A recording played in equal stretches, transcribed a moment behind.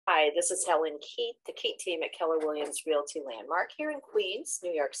Hi, this is Helen Keit, the Keit team at Keller Williams Realty Landmark here in Queens,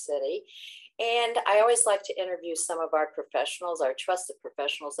 New York City. And I always like to interview some of our professionals, our trusted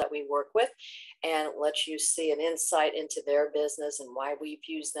professionals that we work with, and let you see an insight into their business and why we've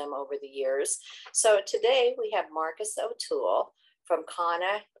used them over the years. So today we have Marcus O'Toole from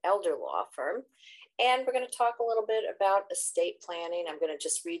Cona Elder Law firm. And we're going to talk a little bit about estate planning. I'm going to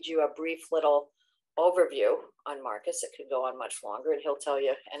just read you a brief little overview on Marcus. It could go on much longer and he'll tell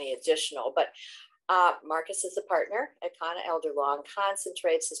you any additional, but Marcus is a partner at Cona Elder Law and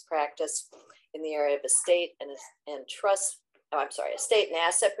concentrates his practice in the area of estate and estate and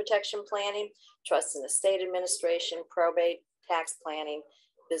asset protection planning, trust and estate administration, probate, tax planning,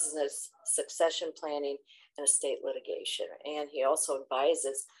 business succession planning, and estate litigation. And he also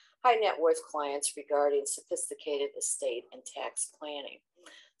advises high net worth clients regarding sophisticated estate and tax planning.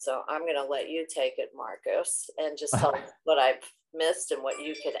 So I'm going to let you take it, Marcus, and just tell us what I've missed and what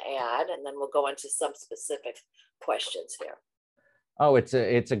you could add, and then we'll go into some specific questions here. Oh, it's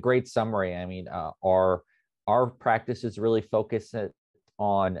a great summary. I mean, our practice is really focused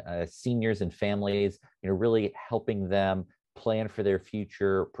on seniors and families, really helping them plan for their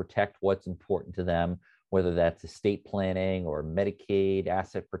future, protect what's important to them, whether that's estate planning or Medicaid,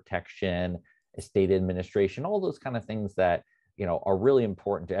 asset protection, estate administration, all those kind of things that are really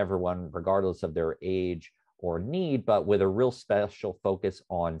important to everyone, regardless of their age or need, but with a real special focus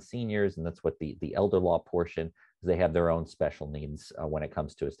on seniors. And that's what the elder law portion, they have their own special needs when it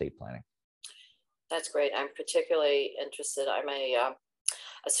comes to estate planning. That's great. I'm particularly interested. I'm a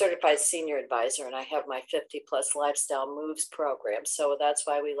certified senior advisor, and I have my 50 plus lifestyle moves program. So that's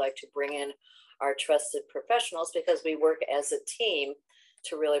why we like to bring in our trusted professionals, because we work as a team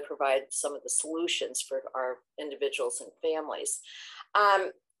to really provide some of the solutions for our individuals and families.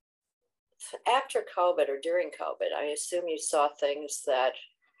 After COVID or during COVID, I assume you saw things that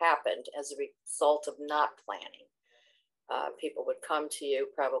happened as a result of not planning. People would come to you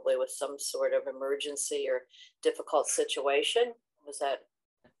probably with some sort of emergency or difficult situation. Was that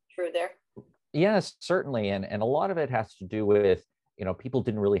true there? Yes, certainly. And a lot of it has to do with, people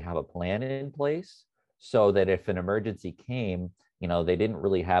didn't really have a plan in place, so that if an emergency came, they didn't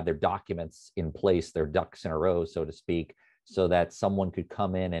really have their documents in place, their ducks in a row, so to speak, so that someone could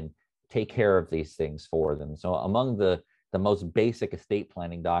come in and take care of these things for them. So among the most basic estate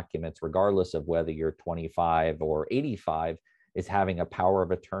planning documents, regardless of whether you're 25 or 85, is having a power of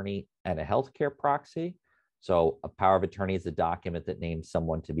attorney and a healthcare proxy. So a power of attorney is a document that names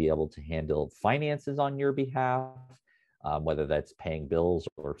someone to be able to handle finances on your behalf, whether that's paying bills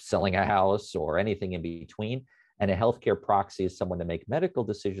or selling a house or anything in between. And a healthcare proxy is someone to make medical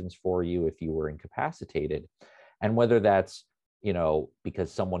decisions for you if you were incapacitated. And whether that's,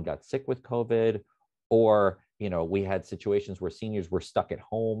 because someone got sick with COVID, or, we had situations where seniors were stuck at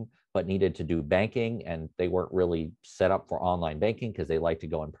home but needed to do banking, and they weren't really set up for online banking because they like to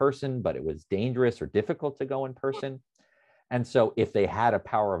go in person, but it was dangerous or difficult to go in person. And so if they had a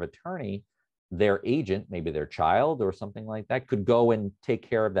power of attorney, their agent, maybe their child or something like that, could go and take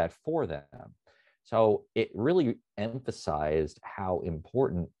care of that for them. So it really emphasized how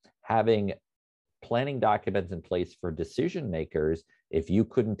important having planning documents in place for decision makers, if you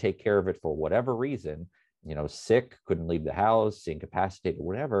couldn't take care of it for whatever reason, sick, couldn't leave the house, incapacitated,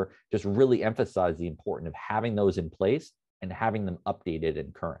 whatever, just really emphasized the importance of having those in place and having them updated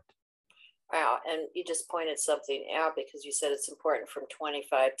and current. Wow. And you just pointed something out, because you said it's important from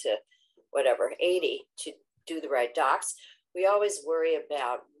 25 to 80 to do the right docs. We always worry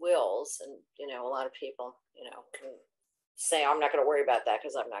about wills, and a lot of people can say, I'm not going to worry about that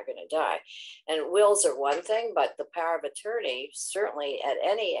because I'm not going to die. And wills are one thing, but the power of attorney, certainly at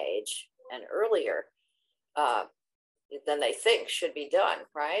any age and earlier than they think, should be done,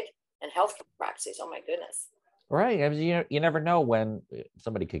 right? And health proxies, oh my goodness. Right. I mean, you never know when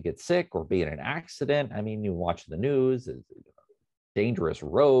somebody could get sick or be in an accident. I mean, you watch the news, dangerous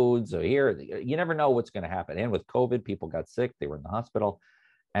roads here, you never know what's going to happen. And with COVID, people got sick, they were in the hospital.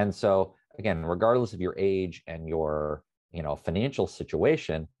 And so again, regardless of your age and your financial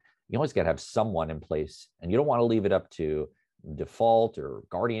situation, you always got to have someone in place, and you don't want to leave it up to default or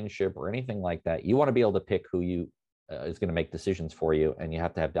guardianship or anything like that. You want to be able to pick who is going to make decisions for you, and you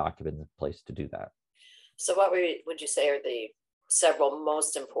have to have documents in place to do that. So what would you say are the several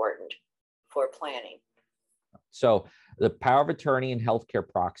most important for planning? So the power of attorney and healthcare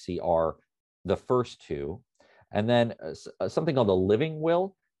proxy are the first two. And then something called a living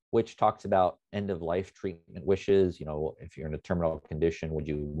will, which talks about end of life treatment wishes. If you're in a terminal condition, would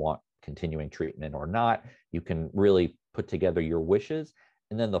you want continuing treatment or not? You can really put together your wishes.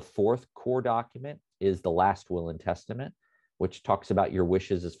 And then the fourth core document is the last will and testament, which talks about your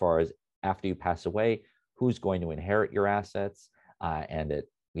wishes as far as after you pass away, who's going to inherit your assets, and at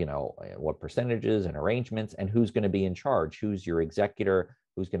what percentages and arrangements, and who's going to be in charge, who's your executor,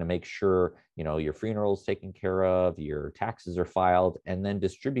 who's going to make sure your funeral's taken care of, your taxes are filed, and then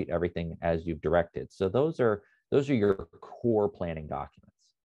distribute everything as you've directed. So those are your core planning documents.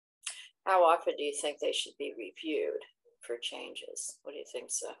 How often do you think they should be reviewed for changes? What do you think,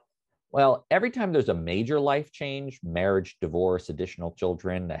 so? Well, every time there's a major life change, marriage, divorce, additional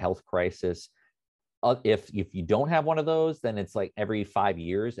children, a health crisis, if you don't have one of those, then it's like every 5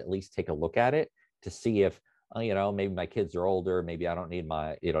 years, at least take a look at it to see if, maybe my kids are older, maybe I don't need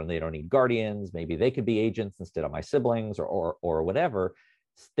they don't need guardians, maybe they could be agents instead of my siblings or whatever.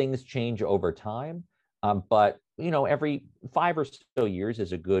 Things change over time. But every 5 or so years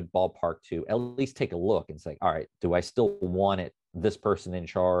is a good ballpark to at least take a look and say, all right, do I still want this person in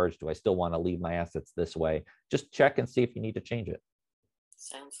charge? Do I still want to leave my assets this way? Just check and see if you need to change it.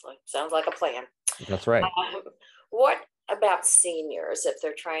 Sounds like a plan. That's right. What about seniors if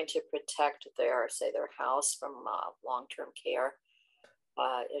they're trying to protect their house from long-term care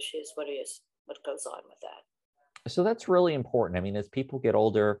issues? What goes on with that? So that's really important. I mean, as people get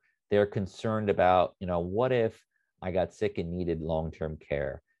older, they're concerned about, what if I got sick and needed long-term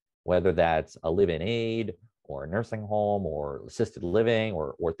care, whether that's a live-in aid or a nursing home or assisted living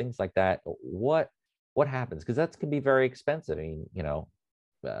or things like that. What happens? Because that can be very expensive. I mean,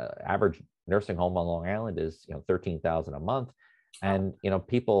 average nursing home on Long Island is $13,000 a month, and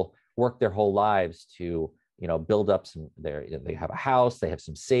people work their whole lives to build up they have a house, they have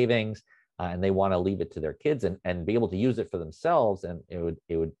some savings, and they want to leave it to their kids and be able to use it for themselves. And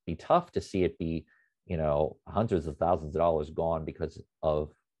it would be tough to see it be hundreds of thousands of dollars gone because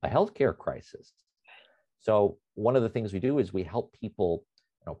of a healthcare crisis. So one of the things we do is we help people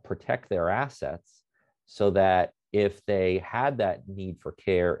protect their assets so that if they had that need for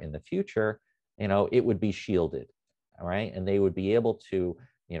care in the future, it would be shielded, all right? And they would be able to,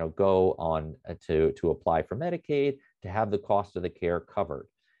 go on to apply for Medicaid, to have the cost of the care covered.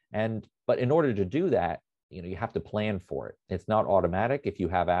 But in order to do that, you have to plan for it. It's not automatic if you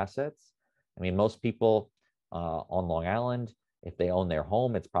have assets. I mean, most people on Long Island, if they own their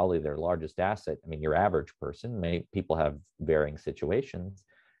home, it's probably their largest asset. I mean, your average person, people have varying situations.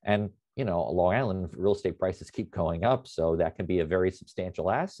 And Long Island real estate prices keep going up, so that can be a very substantial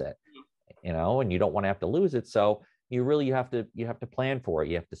asset, and you don't want to have to lose it. So you have to plan for it.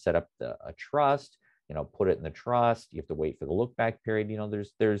 You have to set up a trust, put it in the trust. You have to wait for the look back period.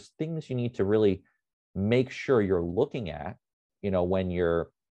 There's things you need to really make sure you're looking at, when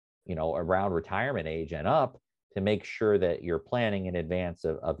you're, around retirement age and up, to make sure that you're planning in advance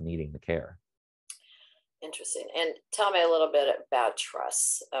of needing the care. Interesting. And tell me a little bit about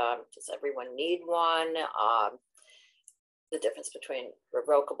trusts. Does everyone need one? The difference between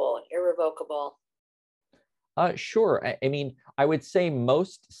revocable and irrevocable? Sure. I mean, I would say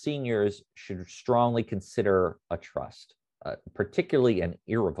most seniors should strongly consider a trust, particularly an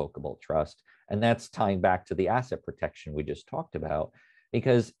irrevocable trust. And that's tying back to the asset protection we just talked about,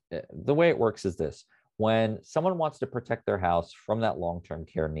 because the way it works is this. When someone wants to protect their house from that long-term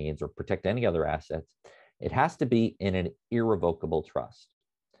care needs or protect any other assets, it has to be in an irrevocable trust.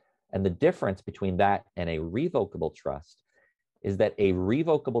 And the difference between that and a revocable trust is that a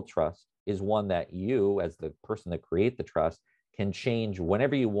revocable trust is one that you, as the person that create the trust, can change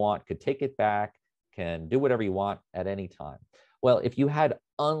whenever you want, could take it back, can do whatever you want at any time. Well, if you had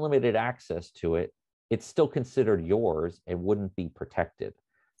unlimited access to it, it's still considered yours. It wouldn't be protected.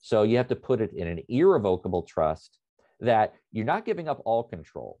 So you have to put it in an irrevocable trust that you're not giving up all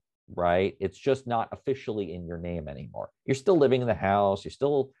control, right? It's just not officially in your name anymore. You're still living in the house.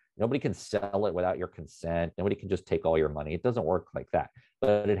 Nobody can sell it without your consent. Nobody can just take all your money. It doesn't work like that.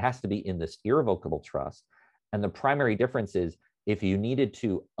 But it has to be in this irrevocable trust. And the primary difference is if you needed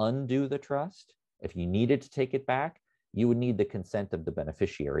to undo the trust, if you needed to take it back, you would need the consent of the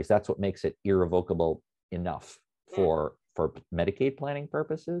beneficiaries. That's what makes it irrevocable enough for Medicaid planning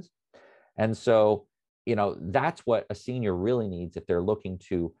purposes. And so, that's what a senior really needs if they're looking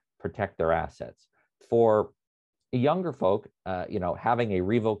to protect their assets. For younger folk, having a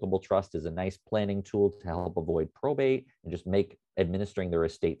revocable trust is a nice planning tool to help avoid probate and just make administering their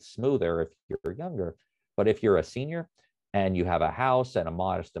estate smoother if you're younger. But if you're a senior and you have a house and a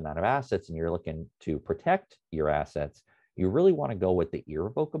modest amount of assets and you're looking to protect your assets, you really want to go with the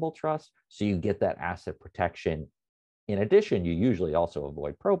irrevocable trust so you get that asset protection. In addition, you usually also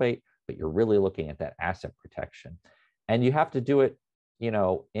avoid probate, but you're really looking at that asset protection. And you have to do it,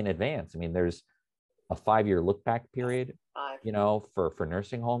 in advance. I mean, there's a 5-year look back period, for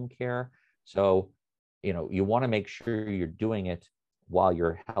nursing home care. So you want to make sure you're doing it while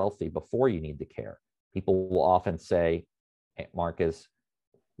you're healthy before you need the care. People will often say, hey, Marcus,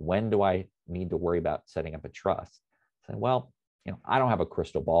 when do I need to worry about setting up a trust? I say, well, I don't have a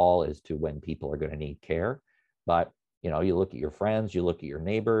crystal ball as to when people are going to need care, but you look at your friends, you look at your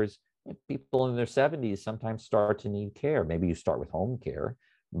neighbors, people in their 70s sometimes start to need care. Maybe you start with home care,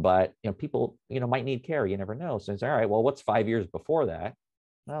 but people might need care. You never know. So it's all right. Well, what's 5 years before that?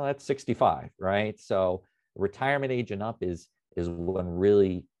 Well, that's 65, right? So retirement age and up is when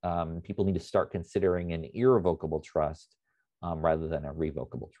really people need to start considering an irrevocable trust rather than a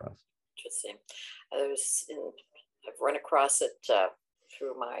revocable trust. Interesting. I've run across it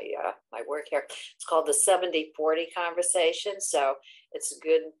through my my work here. It's called the 70-40 conversation. So it's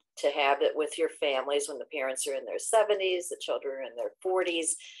good to have it with your families when the parents are in their 70s, the children are in their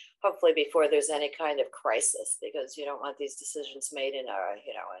 40s, hopefully before there's any kind of crisis, because you don't want these decisions made in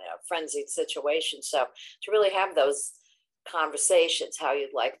a frenzied situation. So to really have those conversations, how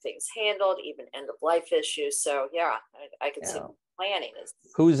you'd like things handled, even end of life issues. So yeah, I can see planning is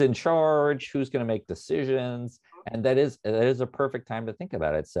who's in charge, who's going to make decisions. And that is a perfect time to think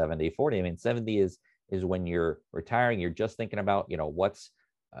about it. 70-40. I mean, 70 is when you're retiring, you're just thinking about, what's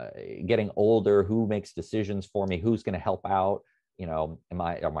getting older, who makes decisions for me, who's going to help out, are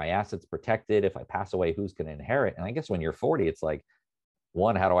my assets protected? If I pass away, who's going to inherit? And I guess when you're 40, it's like,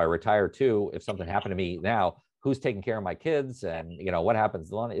 one, how do I retire? Two, if something happened to me now, who's taking care of my kids? And what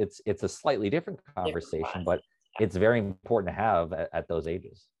happens? It's a slightly different conversation, but it's very important to have at those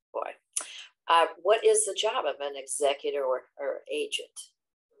ages. Boy, what is the job of an executor or agent?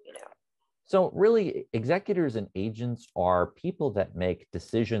 So really, executors and agents are people that make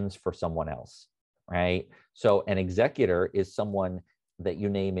decisions for someone else, right? So an executor is someone that you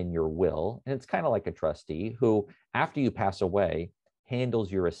name in your will, and it's kind of like a trustee who, after you pass away, handles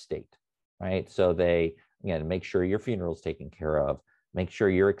your estate, right? So they, make sure your funeral is taken care of, make sure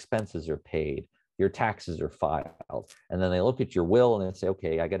your expenses are paid, your taxes are filed, and then they look at your will and they say,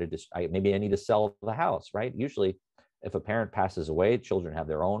 okay, maybe I need to sell the house, right? Usually, if a parent passes away, children have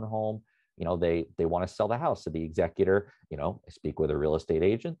their own home. They want to sell the house. So the executor, speak with a real estate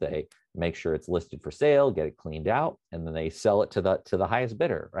agent. They make sure it's listed for sale, get it cleaned out, and then they sell it to the highest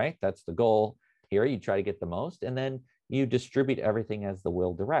bidder, right? That's the goal here. You try to get the most, and then you distribute everything as the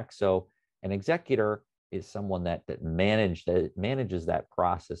will directs. So an executor is someone that manages that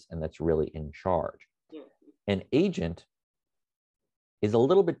process and that's really in charge. An agent is a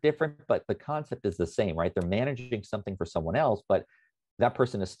little bit different, but the concept is the same, right? They're managing something for someone else, but that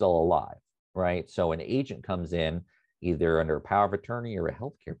person is still alive, right? So an agent comes in either under a power of attorney or a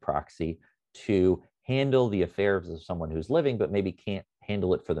healthcare proxy to handle the affairs of someone who's living, but maybe can't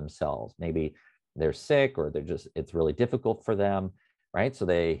handle it for themselves. Maybe they're sick or it's really difficult for them, right? So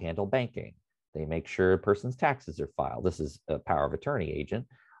they handle banking. They make sure a person's taxes are filed. This is a power of attorney agent.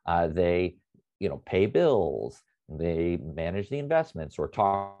 They, pay bills. They manage the investments or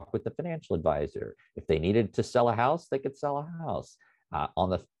talk with the financial advisor. If they needed to sell a house, they could sell a house. On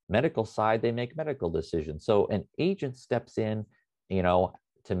the medical side, they make medical decisions. So an agent steps in,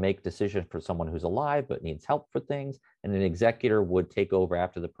 to make decisions for someone who's alive but needs help for things. And an executor would take over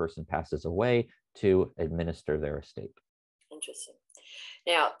after the person passes away to administer their estate. Interesting.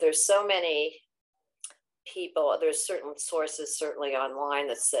 Now, there's so many people, there's certain sources certainly online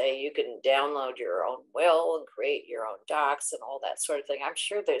that say you can download your own will and create your own docs and all that sort of thing. I'm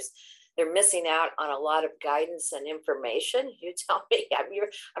sure they're missing out on a lot of guidance and information. You tell me.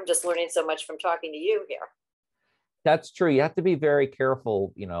 I'm just learning so much from talking to you here. That's true. You have to be very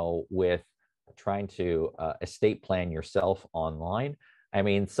careful, with trying to estate plan yourself online. I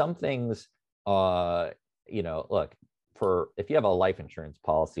mean, some things, look, if you have a life insurance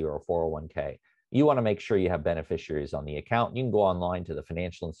policy or a 401k, you want to make sure you have beneficiaries on the account. You can go online to the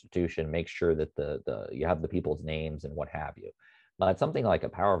financial institution, make sure that you have the people's names and what have you. But something like a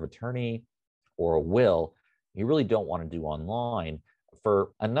power of attorney or a will, you really don't want to do online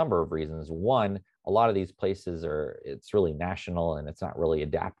for a number of reasons. One, a lot of these places it's really national and it's not really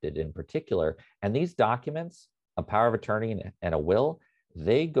adapted in particular. And these documents, a power of attorney and a will,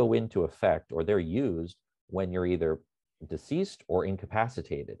 they go into effect or they're used when you're either deceased or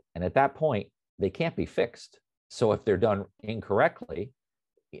incapacitated. And at that point, they can't be fixed. So if they're done incorrectly,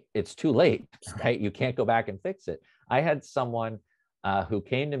 it's too late, right? You can't go back and fix it. I had someone who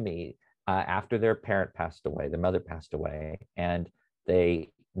came to me after their parent passed away, their mother passed away, and they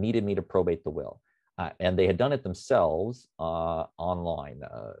needed me to probate the will. And they had done it themselves online.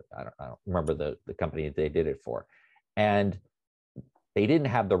 I don't remember the company that they did it for. And they didn't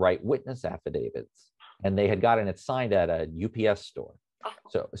have the right witness affidavits. And they had gotten it signed at a UPS store.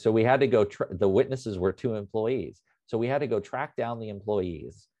 So we had to go, the witnesses were two employees. So we had to go track down the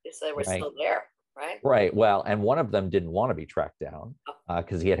employees. So they were right? still there, right? Right. Well, and one of them didn't want to be tracked down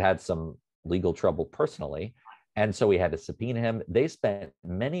because he had had some legal trouble personally. And so we had to subpoena him. They spent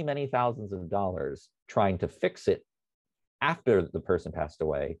many, many thousands of dollars trying to fix it after the person passed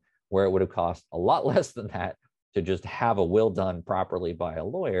away, where it would have cost a lot less than that to just have a will done properly by a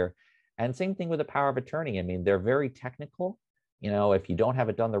lawyer. And same thing with a power of attorney. I mean, they're very technical. If you don't have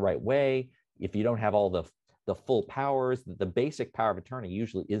it done the right way, if you don't have all the full powers, the basic power of attorney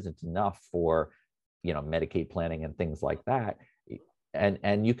usually isn't enough for, Medicaid planning and things like that.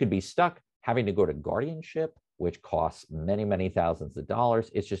 And you could be stuck having to go to guardianship, which costs many, many thousands of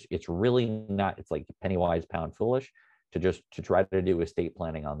dollars. It's really not, it's like penny wise, pound foolish to try to do estate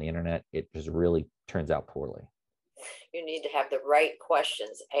planning on the internet. It just really turns out poorly. You need to have the right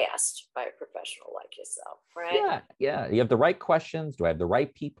questions asked by a professional like yourself, right? Yeah. You have the right questions. Do I have the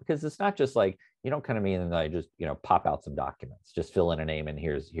right people? Because it's not just like, you don't come to me and I just, pop out some documents, just fill in a name and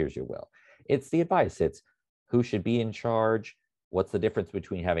here's your will. It's the advice. It's who should be in charge. What's the difference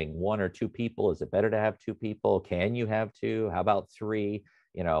between having one or two people? Is it better to have two people? Can you have two? How about three?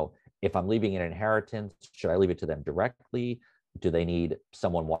 If I'm leaving an inheritance, should I leave it to them directly? Do they need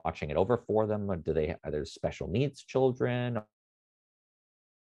someone watching it over for them? Or are there special needs children?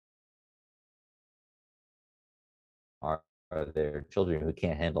 Are there children who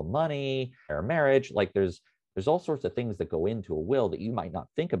can't handle money or marriage? Like there's all sorts of things that go into a will that you might not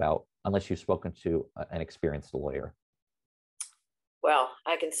think about unless you've spoken to an experienced lawyer. Well,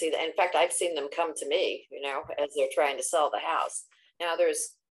 I can see that. In fact, I've seen them come to me, as they're trying to sell the house. Now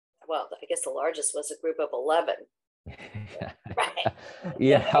I guess the largest was a group of 11. Right.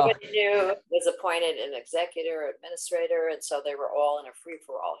 Yeah. Everybody knew was appointed an executor, administrator, and so they were all in a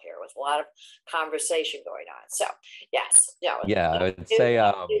free-for-all here with a lot of conversation going on. So yes, yeah, I would say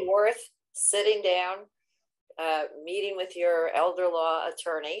worth sitting down, meeting with your elder law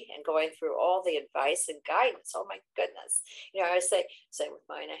attorney and going through all the advice and guidance. Oh my goodness. I say, same with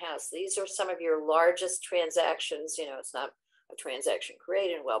buying a house. These are some of your largest transactions. It's not a transaction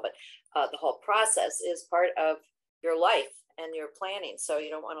created well, but the whole process is part of your life and your planning. So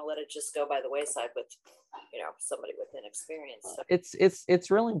you don't want to let it just go by the wayside with, somebody with inexperience. So.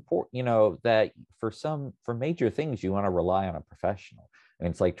 It's really important, that for major things, you want to rely on a professional. I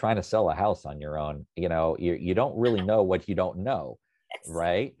mean, it's like trying to sell a house on your own. You don't really know what you don't know,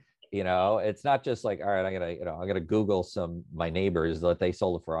 right? It's not just like, all right, I'm gonna Google my neighbors that they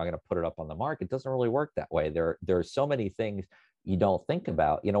sold it for. I'm gonna put it up on the market. It doesn't really work that way. There are so many things you don't think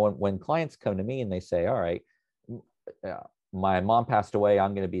about. When clients come to me and they say, all right, my mom passed away,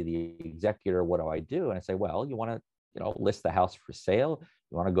 I'm going to be the executor. What do I do? And I say, well, you want to, list the house for sale.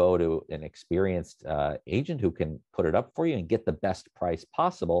 You want to go to an experienced agent who can put it up for you and get the best price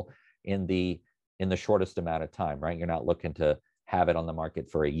possible in the shortest amount of time, right? You're not looking to have it on the market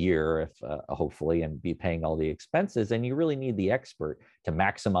for a year, hopefully, and be paying all the expenses. And you really need the expert to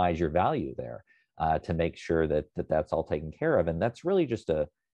maximize your value there, to make sure that's all taken care of. And that's really just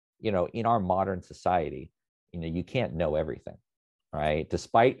in our modern society, you can't know everything, right?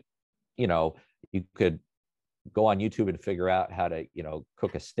 Despite, you could go on YouTube and figure out how to,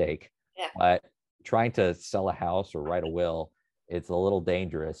 cook a steak, but trying to sell a house or write a will, it's a little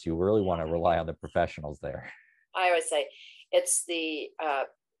dangerous. You really want to rely on the professionals there. I always say it's the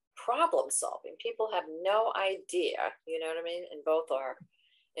problem solving. People have no idea, you know what I mean, in both our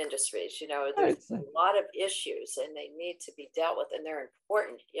industries. There's a lot of issues and they need to be dealt with, and they're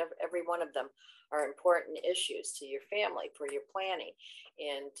important. Every one of them are important issues to your family for your planning,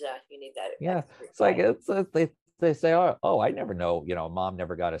 and you need that. Yeah, it's like they say, oh, I never know, mom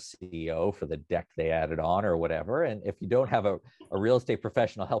never got a CEO for the deck they added on or whatever. And if you don't have a real estate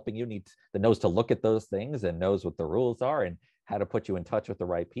professional helping you, that knows to look at those things and knows what the rules are and how to put you in touch with the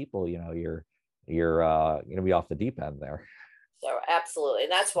right people, you're gonna be off the deep end there. So absolutely,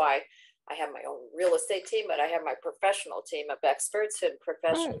 and that's why I have my own real estate team, but I have my professional team of experts and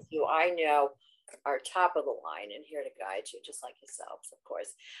professionals who I know are top of the line and here to guide you, just like yourselves, of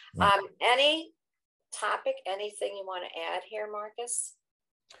course. Any topic, anything you want to add here, Marcus?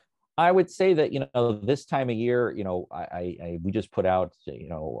 I would say that, this time of year, we just put out,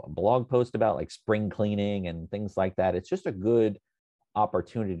 a blog post about like spring cleaning and things like that. It's just a good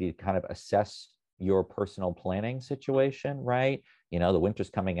opportunity to kind of assess your personal planning situation, right? The winter's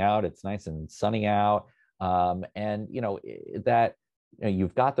coming out, it's nice and sunny out. And that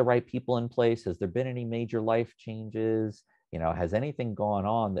you've got the right people in place. Has there been any major life changes? Has anything gone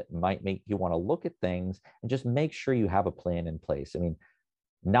on that might make you want to look at things and just make sure you have a plan in place? I mean,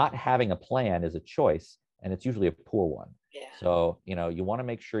 not having a plan is a choice, and it's usually a poor one. Yeah. So, you want to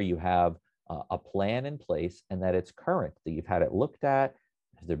make sure you have a plan in place and that it's current, that you've had it looked at.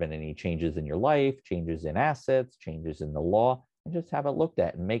 Has there been any changes in your life, changes in assets, changes in the law, and just have it looked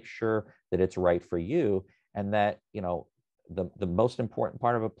at and make sure that it's right for you. And that, the most important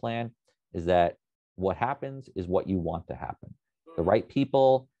part of a plan is that what happens is what you want to happen. The right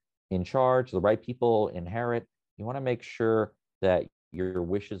people in charge, the right people inherit. You want to make sure that your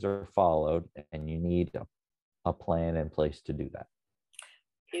wishes are followed, and you need a plan in place to do that.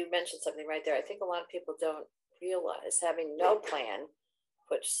 You mentioned something right there. I think a lot of people don't realize having no plan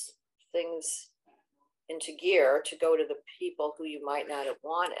puts things into gear to go to the people who you might not have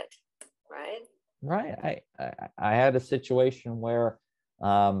wanted, right? Right. I had a situation where,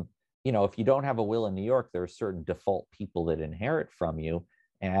 if you don't have a will in New York, there are certain default people that inherit from you.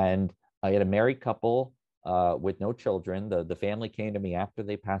 And I had a married couple with no children. The family came to me after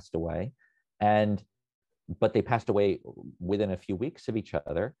they passed away, but they passed away within a few weeks of each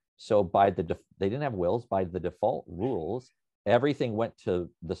other. So they didn't have wills. By the default rules, everything went to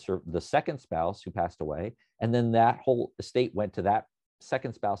the second spouse who passed away, and then that whole estate went to that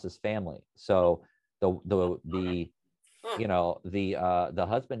second spouse's family. So the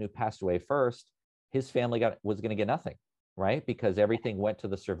husband who passed away first, his family was going to get nothing, right? Because everything went to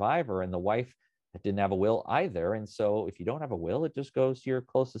the survivor, and the wife didn't have a will either. And so if you don't have a will, it just goes to your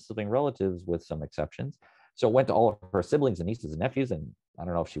closest living relatives, with some exceptions. So it went to all of her siblings and nieces and nephews, and I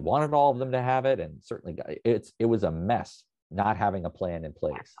don't know if she wanted all of them to have it, and certainly it was a mess not having a plan in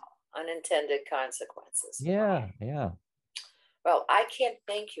place. Unintended consequences. Yeah. Well, I can't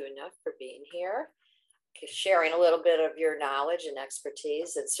thank you enough for being here, sharing a little bit of your knowledge and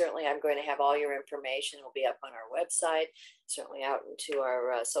expertise. And certainly I'm going to have all your information. It'll be up on our website, certainly out into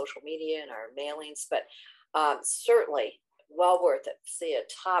our social media and our mailings, but certainly well worth it. See a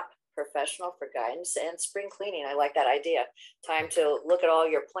top professional for guidance. And spring cleaning, I like that idea. Time to look at all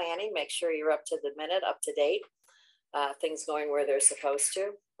your planning, make sure you're up to the minute, up to date, things going where they're supposed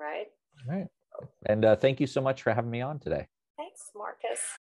to, right? Right. And thank you so much for having me on today. Thanks, Marcus.